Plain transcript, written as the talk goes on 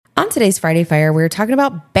today's Friday Fire, we're talking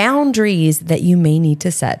about boundaries that you may need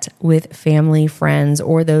to set with family, friends,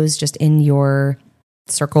 or those just in your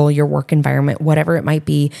circle, your work environment, whatever it might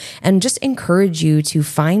be, and just encourage you to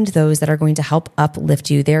find those that are going to help uplift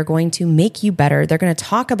you. They're going to make you better. They're going to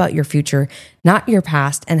talk about your future, not your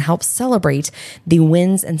past, and help celebrate the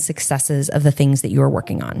wins and successes of the things that you are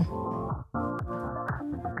working on.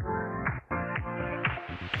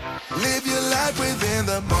 Live your life within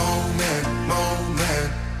the moment,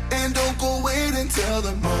 and don't go wait until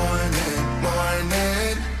the morning.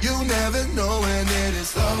 You never know when it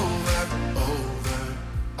is over.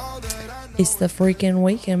 It's the freaking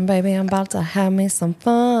weekend, baby. I'm about to have me some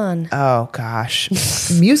fun. Oh, gosh.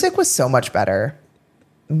 Music was so much better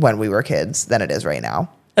when we were kids than it is right now.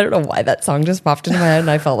 I don't know why that song just popped into my head and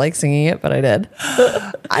I felt like singing it, but I did.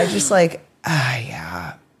 I just like,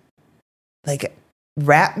 yeah. Like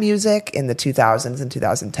rap music in the 2000s and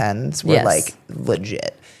 2010s were like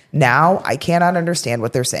legit. Now I cannot understand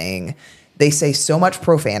what they're saying. They say so much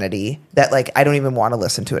profanity that like I don't even want to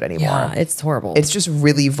listen to it anymore. Yeah, it's horrible. It's just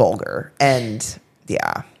really vulgar. And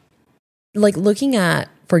yeah. Like looking at,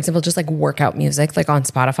 for example, just like workout music, like on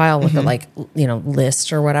Spotify, I'll look at like,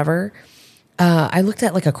 list or whatever. I looked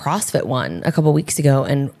at like a CrossFit one a couple weeks ago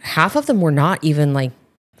and half of them were not even like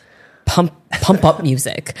pump up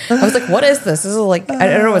music. I was like, what is this? This is like, I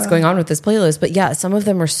don't know what's going on with this playlist, but yeah, some of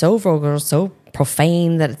them are so vulgar, so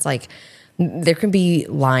profane that it's like, there can be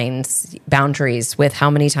lines, boundaries with how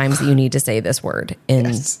many times you need to say this word.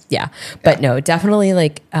 But no, definitely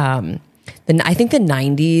like, I think the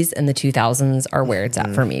 90s and the 2000s are where it's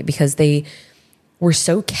at for me because they were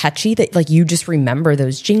so catchy that like you just remember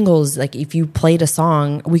those jingles. Like if you played a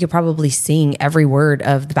song, we could probably sing every word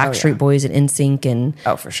of the Backstreet Boys and NSYNC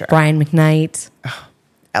and for sure. Brian McKnight,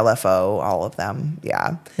 LFO, all of them.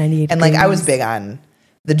 Yeah. 98 and like I was big on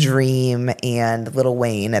The Dream and Lil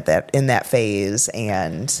Wayne in that phase,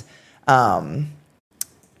 and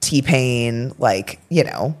T-Pain, like,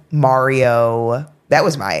 Mario. That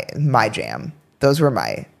was my jam. Those were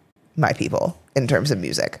my people in terms of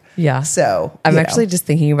music. Yeah. So I'm actually just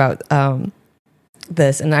thinking about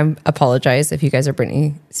this, and I apologize if you guys are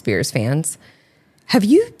Britney Spears fans. Have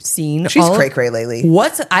you seen? She's cray-cray lately.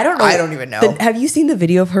 I don't know. I don't even know. Have you seen the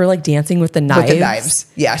video of her like dancing with the knives? With the knives,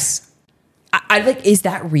 yes. I like, is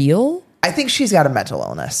that real? I think she's got a mental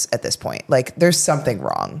illness at this point. Like there's something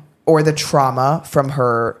wrong, or the trauma from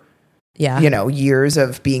her, years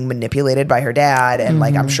of being manipulated by her dad. And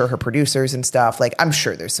like, I'm sure her producers and stuff, like I'm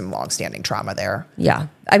sure there's some longstanding trauma there. Yeah.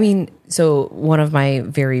 I mean, so one of my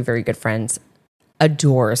very, very good friends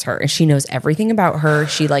adores her and she knows everything about her.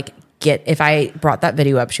 She like if I brought that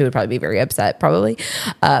video up, she would probably be very upset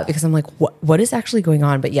because I'm like, what is actually going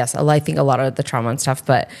on? But yes, I think a lot of the trauma and stuff,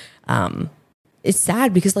 but, it's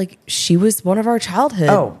sad because like she was one of our childhood.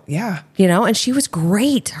 Oh yeah. And she was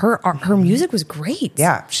great. Her music was great.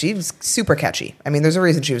 Yeah. She was super catchy. I mean, there's a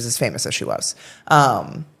reason she was as famous as she was.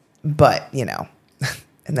 But and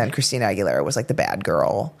then Christina Aguilera was like the bad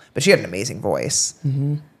girl, but she had an amazing voice.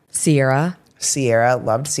 Mm-hmm. Sierra,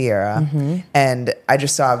 loved Sierra. Mm-hmm. And I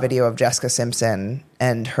just saw a video of Jessica Simpson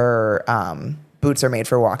and her, Boots Are Made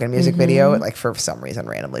for Walking music video. Like for some reason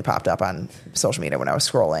randomly popped up on social media when I was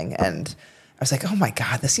scrolling, and I was like, oh my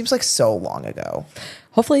God, this seems like so long ago.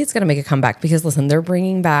 Hopefully it's going to make a comeback because listen, they're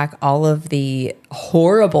bringing back all of the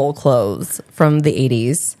horrible clothes from the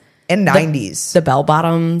 80s and 90s. The bell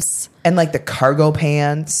bottoms. And like the cargo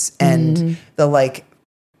pants and the like,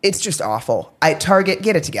 it's just awful. Target,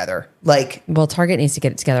 get it together. Like, well, Target needs to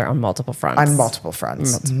get it together on multiple fronts.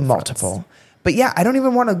 Multiple. But yeah, I don't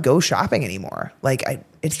even want to go shopping anymore. Like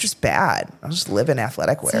it's just bad. I'll just live in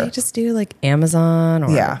athletic wear. So you just do like Amazon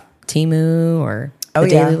or Temu or the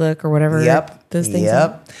Daily Look or whatever. Those things.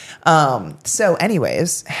 So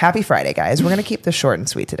anyways, happy Friday, guys. We're going to keep this short and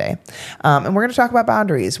sweet today. And we're going to talk about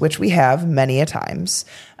boundaries, which we have many a times.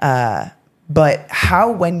 But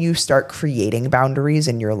how, when you start creating boundaries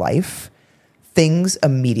in your life, things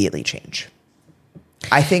immediately change.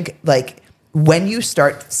 I think like when you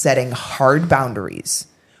start setting hard boundaries,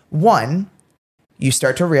 one, you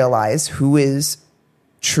start to realize who is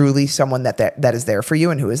truly someone that is there for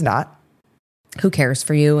you and who is not. Who cares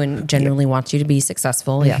for you and genuinely wants you to be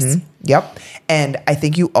successful. Yes. Yep. And I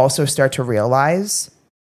think you also start to realize,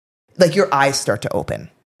 like your eyes start to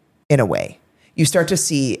open in a way. You start to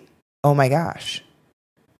see, oh my gosh,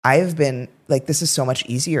 I've been like, this is so much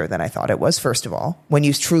easier than I thought it was. First of all, when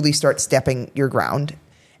you truly start stepping your ground,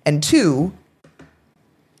 and two,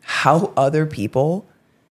 how other people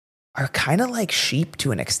are kind of like sheep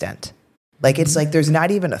to an extent. Like, it's like, there's not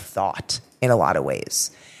even a thought in a lot of ways.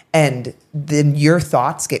 And then your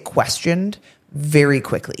thoughts get questioned very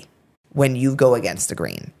quickly when you go against the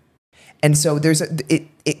grain. And so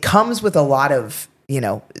it comes with a lot of,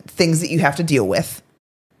 things that you have to deal with,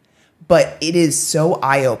 but it is so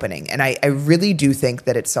eye-opening. And I really do think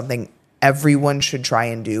that it's something everyone should try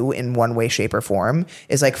and do in one way, shape, or form,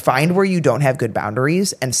 is like find where you don't have good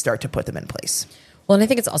boundaries and start to put them in place. Well, and I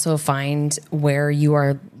think it's also find where you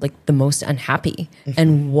are like the most unhappy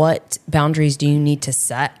and what boundaries do you need to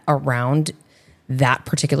set around that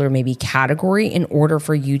particular maybe category in order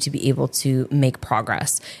for you to be able to make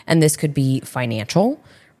progress. And this could be financial,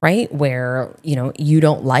 right? Where, you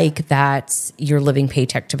don't like that you're living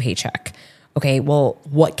paycheck to paycheck. Okay, well,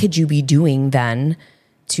 what could you be doing then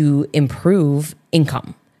to improve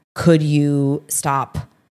income? Could you stop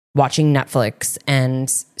watching Netflix and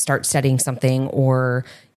start studying something, or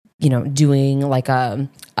doing like an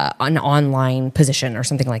online position or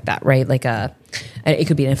something like that, right? Like it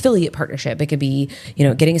could be an affiliate partnership. It could be,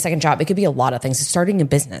 getting a second job. It could be a lot of things. Starting a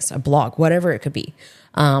business, a blog, whatever it could be.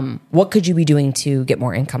 What could you be doing to get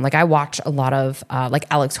more income? Like I watch a lot of like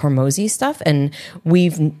Alex Hormozy stuff, and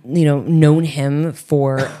we've known him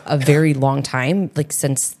for a very long time, like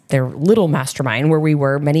since their little mastermind where we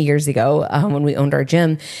were many years ago when we owned our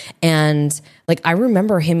gym. And like I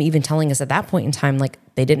remember him even telling us at that point in time, like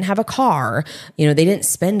they didn't have a car, they didn't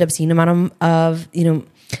spend obscene amount of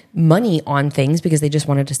money on things because they just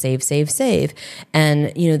wanted to save.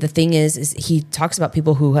 And, the thing is he talks about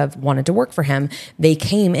people who have wanted to work for him. They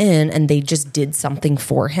came in and they just did something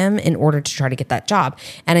for him in order to try to get that job.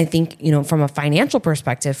 And I think, from a financial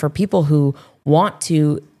perspective, for people who want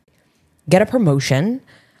to get a promotion,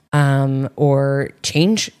 or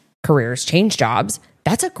change careers, change jobs,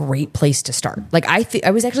 that's a great place to start. Like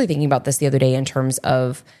I was actually thinking about this the other day in terms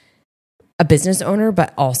of a business owner,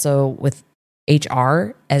 but also with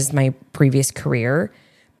HR as my previous career.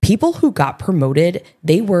 People who got promoted,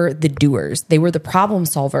 they were the doers. They were the problem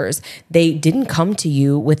solvers. They didn't come to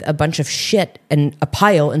you with a bunch of shit and a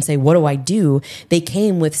pile and say, what do I do? They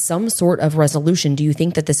came with some sort of resolution. Do you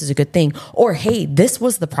think that this is a good thing? Or, hey, this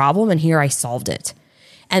was the problem and here I solved it.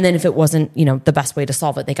 And then if it wasn't, the best way to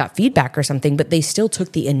solve it, they got feedback or something, but they still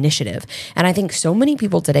took the initiative. And I think so many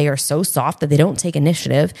people today are so soft that they don't take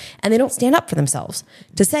initiative and they don't stand up for themselves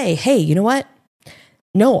to say, hey, you know what?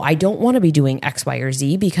 No, I don't want to be doing X, Y, or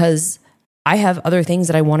Z because I have other things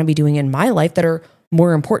that I want to be doing in my life that are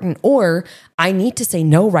more important, or I need to say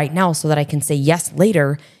no right now so that I can say yes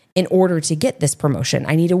later in order to get this promotion.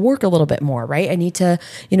 I need to work a little bit more, right? I need to,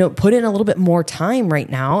 put in a little bit more time right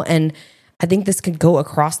now. And I think this could go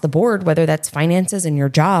across the board, whether that's finances and your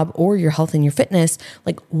job or your health and your fitness.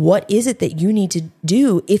 Like, what is it that you need to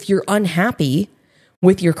do if you're unhappy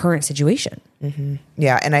with your current situation? Mm-hmm.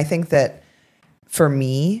 Yeah. And I think that for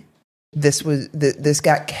me, this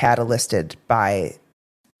got catalysted by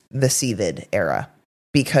the CVID era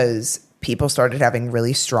because people started having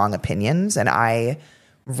really strong opinions. And I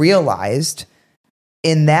realized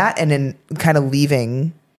in that and in kind of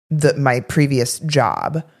leaving my previous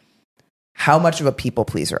job, how much of a people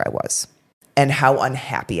pleaser I was and how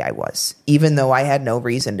unhappy I was, even though I had no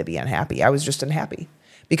reason to be unhappy. I was just unhappy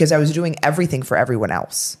because I was doing everything for everyone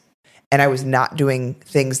else. And I was not doing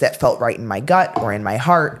things that felt right in my gut or in my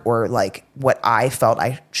heart or like what I felt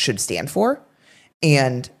I should stand for.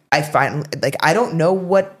 And I finally, I don't know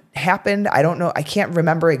what happened. I don't know. I can't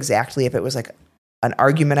remember exactly if it was like an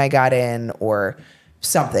argument I got in or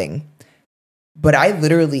something, but I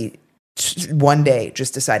literally one day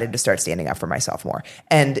just decided to start standing up for myself more.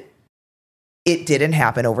 And it didn't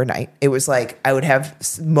happen overnight. It was like I would have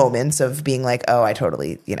moments of being like, oh, I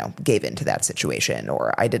totally, gave into that situation,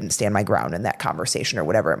 or I didn't stand my ground in that conversation, or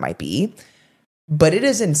whatever it might be. But it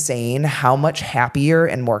is insane how much happier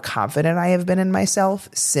and more confident I have been in myself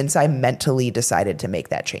since I mentally decided to make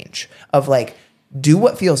that change of like, do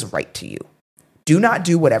what feels right to you. Do not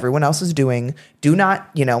do what everyone else is doing. Do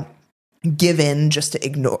not, give in just to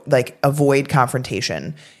ignore, avoid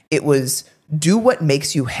confrontation. It was do what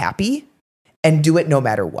makes you happy and do it no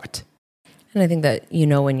matter what. And I think that,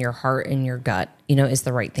 in your heart and your gut, is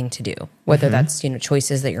the right thing to do, whether that's,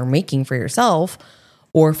 choices that you're making for yourself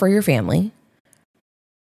or for your family.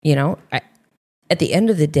 At the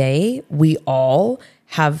end of the day, we all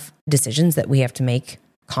have decisions that we have to make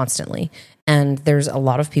constantly. And there's a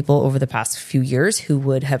lot of people over the past few years who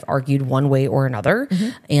would have argued one way or another. Mm-hmm.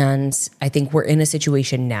 And I think we're in a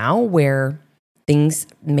situation now where things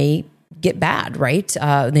may get bad, right?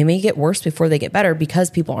 They may get worse before they get better because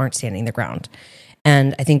people aren't standing their ground.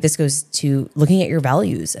 And I think this goes to looking at your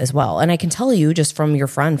values as well. And I can tell you just from your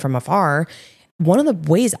friend from afar, one of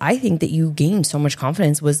the ways I think that you gained so much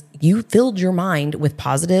confidence was you filled your mind with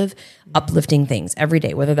positive, uplifting things every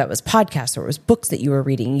day, whether that was podcasts or it was books that you were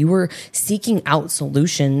reading. You were seeking out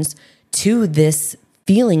solutions to this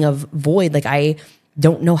feeling of void. Like, I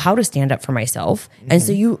don't know how to stand up for myself. And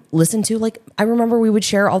so you listen to, like, I remember we would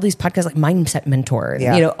share all these podcasts like Mindset Mentor, and,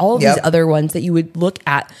 you know, all of these other ones that you would look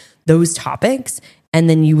at those topics and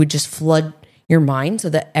then you would just flood your mind so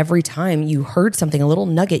that every time you heard something, a little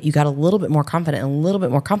nugget, you got a little bit more confident, and a little bit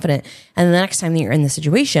more confident. And the next time that you're in the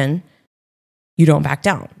situation, you don't back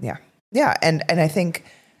down. Yeah. Yeah. And I think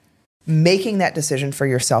making that decision for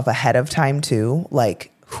yourself ahead of time too,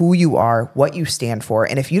 like who you are, what you stand for.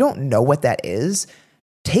 And if you don't know what that is,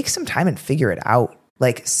 take some time and figure it out.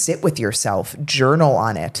 Like, sit with yourself, journal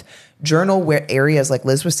on it, journal where areas, like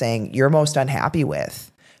Liz was saying, you're most unhappy with.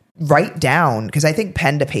 Write down, because I think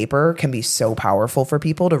pen to paper can be so powerful for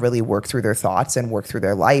people to really work through their thoughts and work through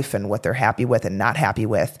their life and what they're happy with and not happy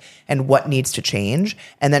with and what needs to change.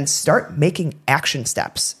 And then start making action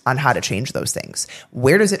steps on how to change those things.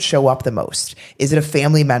 Where does it show up the most? Is it a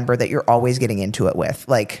family member that you're always getting into it with?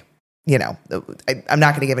 Like, you know, I'm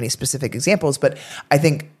not going to give any specific examples, but I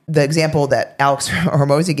think the example that Alex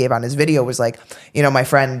Hormozi gave on his video was like, you know, my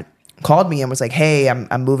friend called me and was like, hey,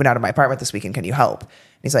 I'm moving out of my apartment this weekend. Can you help?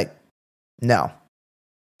 And he's like, no,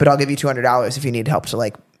 but I'll give you $200 if you need help to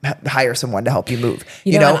like hire someone to help you move,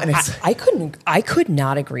 you know? And it's, I could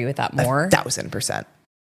not agree with that more. 1,000%.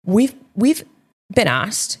 We've been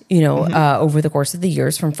asked, you know, over the course of the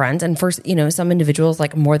years from friends, and first, you know, some individuals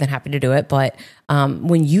like more than happy to do it. But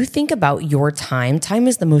when you think about your time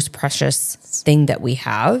is the most precious thing that we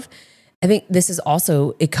have. I think this is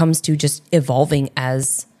also, it comes to just evolving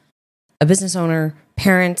as a business owner,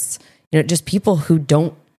 parents, you know, just people who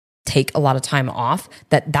don't take a lot of time off,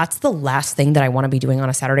 that's the last thing that I want to be doing on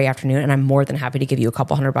a Saturday afternoon. And I'm more than happy to give you a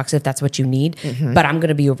couple $100 if that's what you need. But I'm going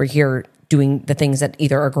to be over here doing the things that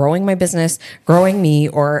either are growing my business, growing me,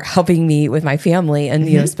 or helping me with my family and,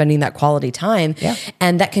 you know, spending that quality time. Yeah.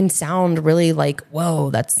 And that can sound really like,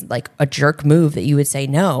 whoa, that's like a jerk move that you would say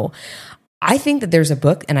no. I think that there's a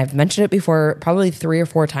book, and I've mentioned it before, probably 3 or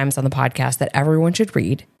 4 times on the podcast, that everyone should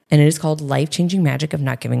read. And it is called Life-Changing Magic of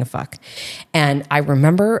Not Giving a Fuck. And I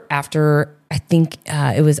remember after, I think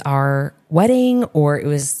it was our wedding, or it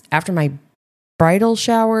was after my bridal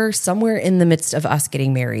shower, somewhere in the midst of us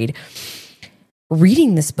getting married,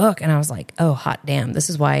 reading this book. And I was like, oh, hot damn. This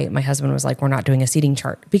is why my husband was like, we're not doing a seating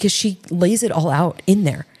chart, because she lays it all out in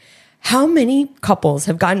there. How many couples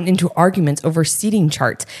have gotten into arguments over seating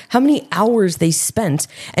charts? How many hours they spent?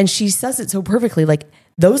 And she says it so perfectly, like,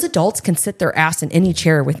 those adults can sit their ass in any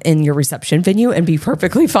chair within your reception venue and be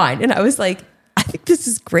perfectly fine. And I was like, I think this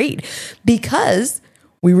is great, because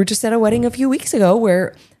we were just at a wedding a few weeks ago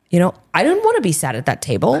where, you know, I didn't want to be sat at that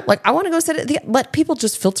table. Like, I want to go let people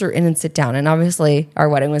just filter in and sit down. And obviously our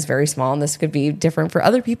wedding was very small, and this could be different for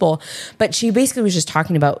other people. But she basically was just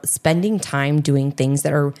talking about spending time doing things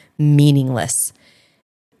that are meaningless.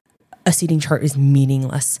 A seating chart is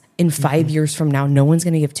meaningless. In 5 years from now, no one's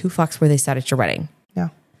going to give 2 fucks where they sat at your wedding.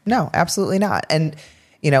 No, absolutely not. And,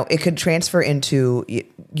 you know, it could transfer into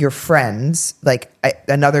your friends. Like,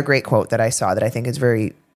 another great quote that I saw that I think is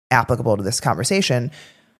very applicable to this conversation: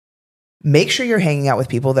 make sure you're hanging out with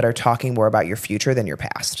people that are talking more about your future than your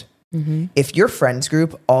past. If your friends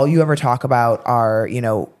group, all you ever talk about are, you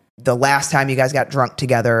know, the last time you guys got drunk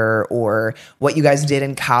together, or what you guys did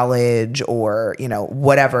in college, or, you know,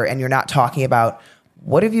 whatever, and you're not talking about,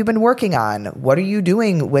 what have you been working on? What are you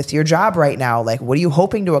doing with your job right now? Like, what are you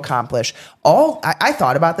hoping to accomplish? I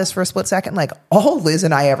thought about this for a split second. Like, all Liz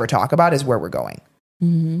and I ever talk about is where we're going.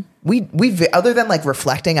 We other than like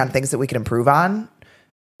reflecting on things that we can improve on,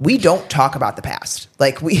 we don't talk about the past.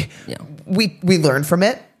 Like, we learn from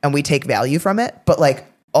it and we take value from it. But like,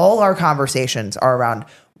 all our conversations are around,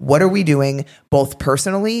 what are we doing both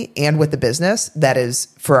personally and with the business that is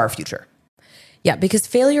for our future? Yeah, because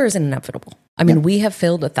failure is inevitable. I mean, we have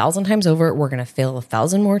failed 1,000 times over. We're going to fail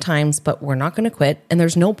 1,000 more times, but we're not going to quit. And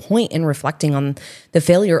there's no point in reflecting on the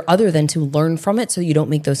failure other than to learn from it so you don't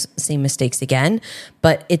make those same mistakes again.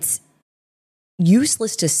 But it's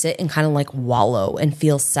useless to sit and kind of like wallow and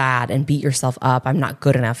feel sad and beat yourself up. I'm not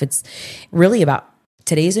good enough. It's really about,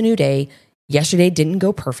 today's a new day. Yesterday didn't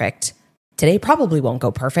go perfect. Today probably won't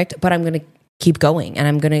go perfect, but I'm going to keep going, and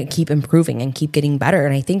I'm going to keep improving and keep getting better.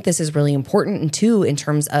 And I think this is really important too, in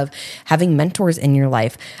terms of having mentors in your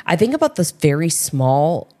life. I think about this very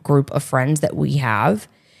small group of friends that we have,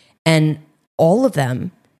 and all of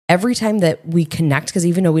them, every time that we connect, because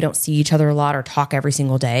even though we don't see each other a lot or talk every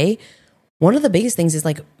single day, one of the biggest things is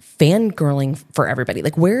like fangirling for everybody.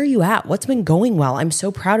 Like, where are you at? What's been going well? I'm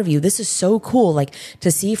so proud of you. This is so cool. Like, to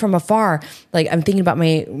see from afar. Like, I'm thinking about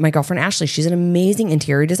my girlfriend, Ashley. She's an amazing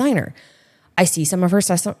interior designer. I see some of her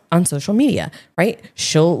stuff on social media, right?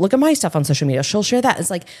 She'll look at my stuff on social media. She'll share that. It's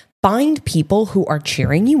like, find people who are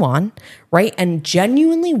cheering you on, right? And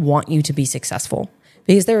genuinely want you to be successful,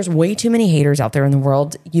 because there's way too many haters out there in the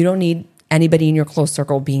world. You don't need anybody in your close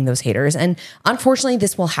circle being those haters. And unfortunately,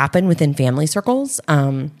 this will happen within family circles.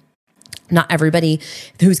 Not everybody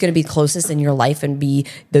who's going to be closest in your life and be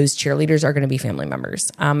those cheerleaders are going to be family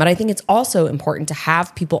members. But I think it's also important to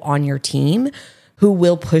have people on your team who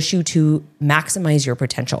will push you to maximize your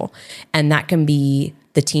potential. And that can be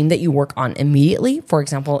the team that you work on immediately. For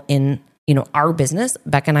example, in our business,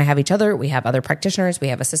 Becca and I have each other. We have other practitioners, we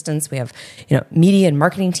have assistants, we have, media and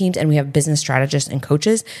marketing teams, and we have business strategists and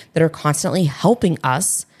coaches that are constantly helping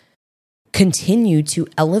us continue to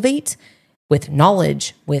elevate with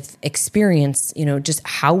knowledge, with experience, just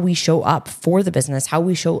how we show up for the business, how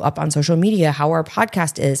we show up on social media, how our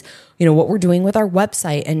podcast is, what we're doing with our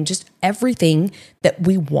website, and just everything that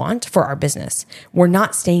we want for our business. We're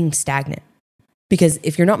not staying stagnant, because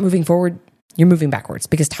if you're not moving forward, you're moving backwards,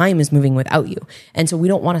 because time is moving without you. And so we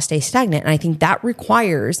don't want to stay stagnant. And I think that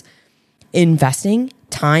requires investing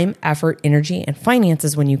time, effort, energy, and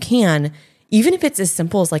finances when you can, even if it's as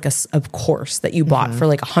simple as like a course that you bought for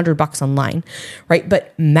like $100 online, right?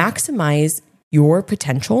 But maximize your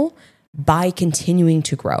potential by continuing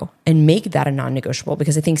to grow and make that a non-negotiable,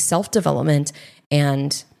 because I think self-development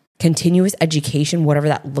and continuous education, whatever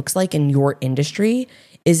that looks like in your industry,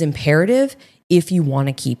 is imperative if you want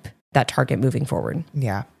to keep that target moving forward.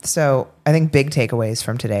 Yeah. So I think big takeaways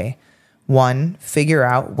from today. 1, figure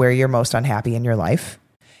out where you're most unhappy in your life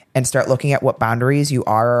and start looking at what boundaries you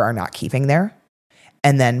are or are not keeping there.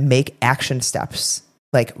 And then make action steps.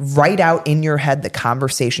 Like, write out in your head the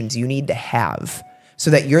conversations you need to have so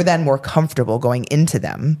that you're then more comfortable going into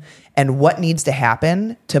them, and what needs to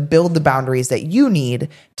happen to build the boundaries that you need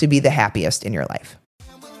to be the happiest in your life.